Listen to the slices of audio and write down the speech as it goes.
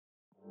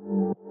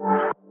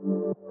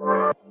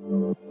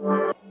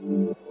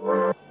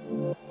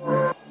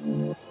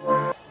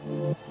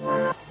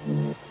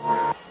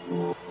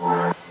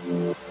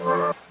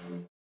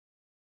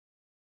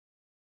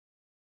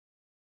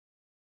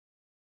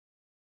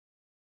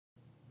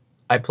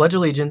I pledge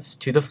allegiance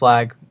to the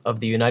flag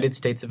of the United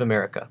States of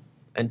America,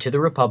 and to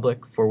the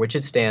republic for which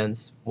it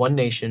stands, one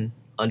nation,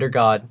 under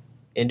God,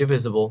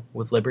 indivisible,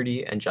 with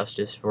liberty and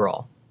justice for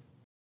all.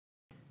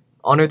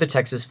 Honor the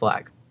Texas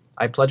flag.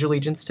 I pledge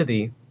allegiance to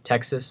thee,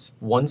 Texas,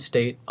 one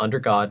state, under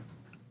God,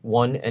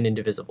 one and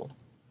indivisible.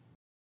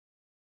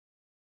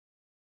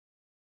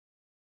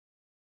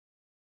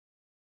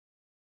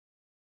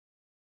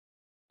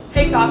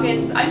 Hey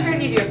Falcons, I'm here to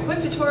give you a quick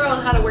tutorial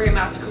on how to wear your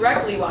mask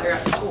correctly while you're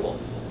at school.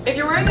 If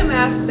you're wearing a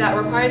mask that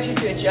requires you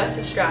to adjust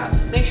the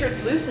straps, make sure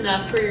it's loose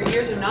enough to where your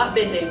ears are not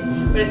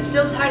bending, but it's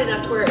still tight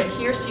enough to where it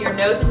adheres to your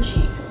nose and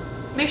cheeks.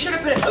 Make sure to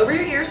put it over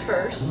your ears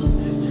first. Get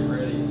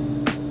ready.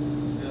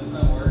 It's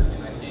not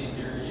working, I can't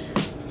hear you.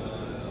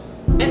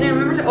 No. And then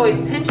remember to always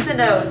pinch the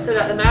nose so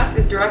that the mask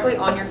is directly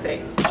on your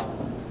face.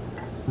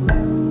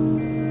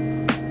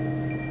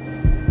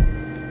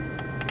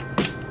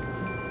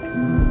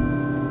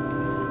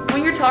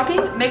 When you're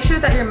talking, make sure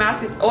that your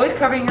mask is always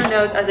covering your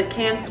nose as it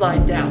can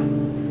slide down.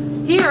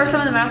 Here are some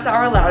of the masks that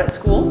are allowed at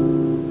school,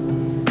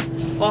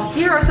 while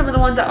here are some of the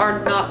ones that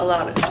are not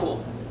allowed at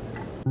school.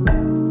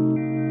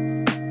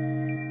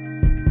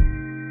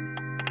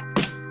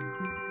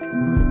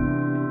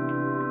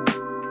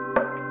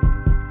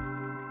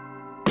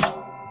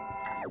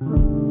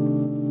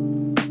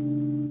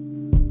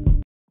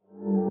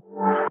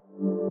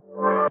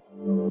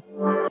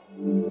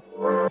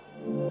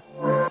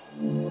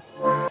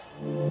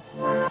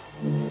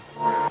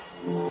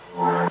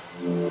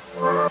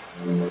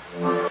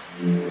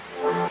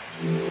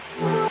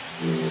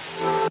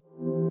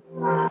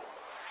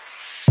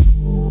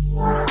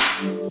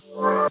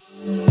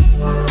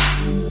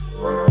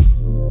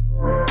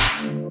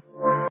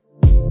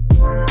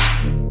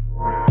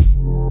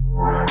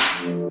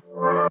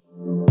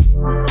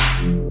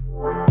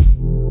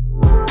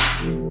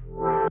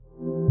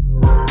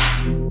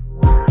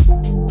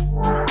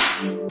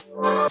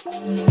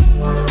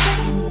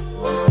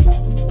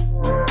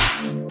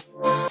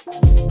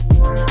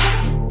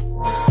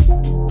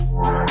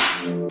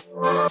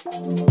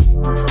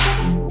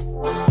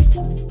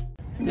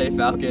 Hey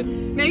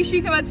Falcons. Make sure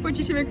you come out to support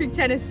your Timber Creek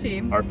tennis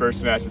team. Our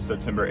first match is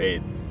September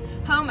 8th.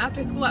 Home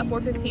after school at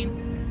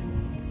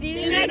 4:15.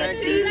 See you next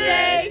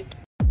Tuesday.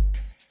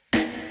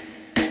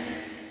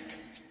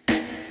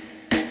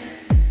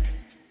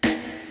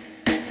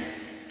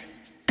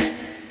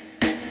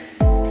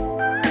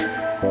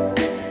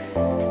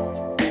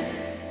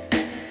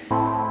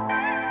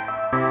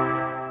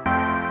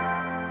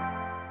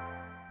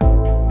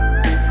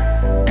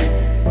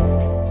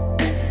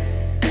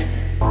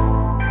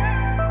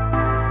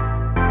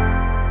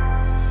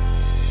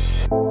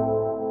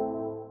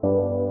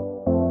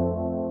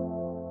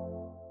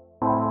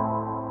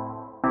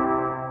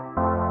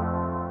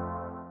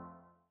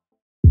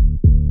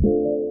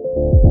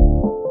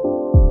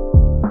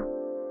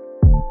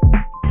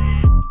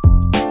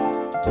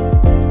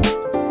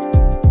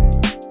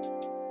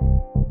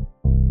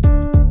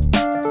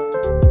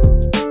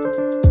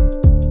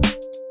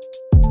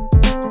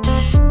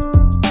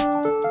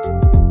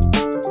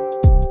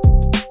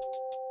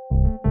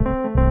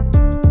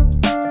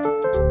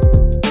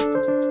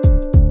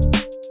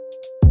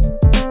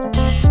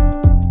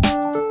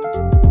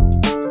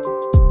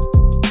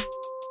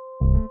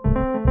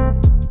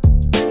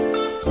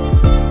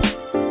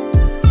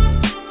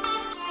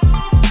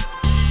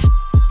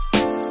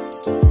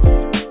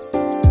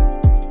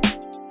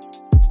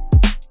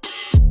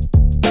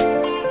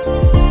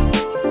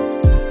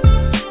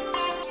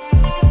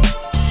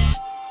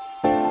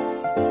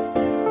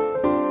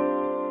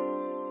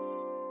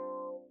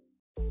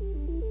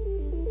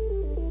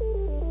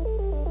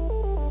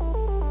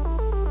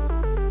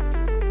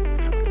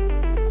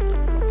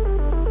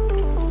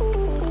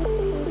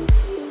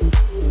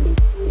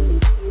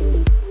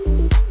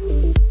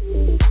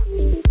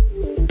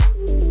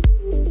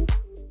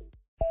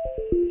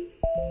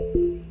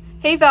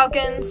 Hey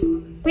Falcons!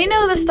 We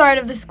know the start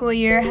of the school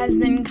year has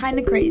been kind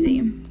of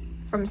crazy.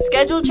 From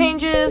schedule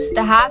changes,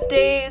 to half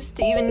days,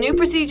 to even new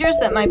procedures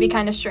that might be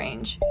kind of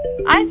strange.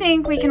 I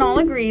think we can all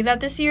agree that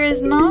this year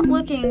is not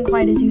looking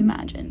quite as you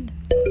imagined.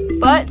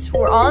 But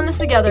we're all in this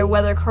together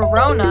whether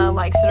Corona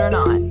likes it or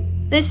not.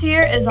 This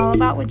year is all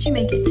about what you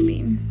make it to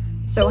be.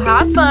 So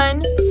have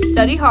fun,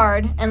 study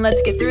hard, and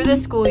let's get through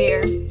this school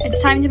year.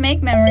 It's time to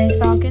make memories,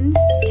 Falcons.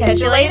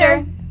 Catch you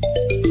later!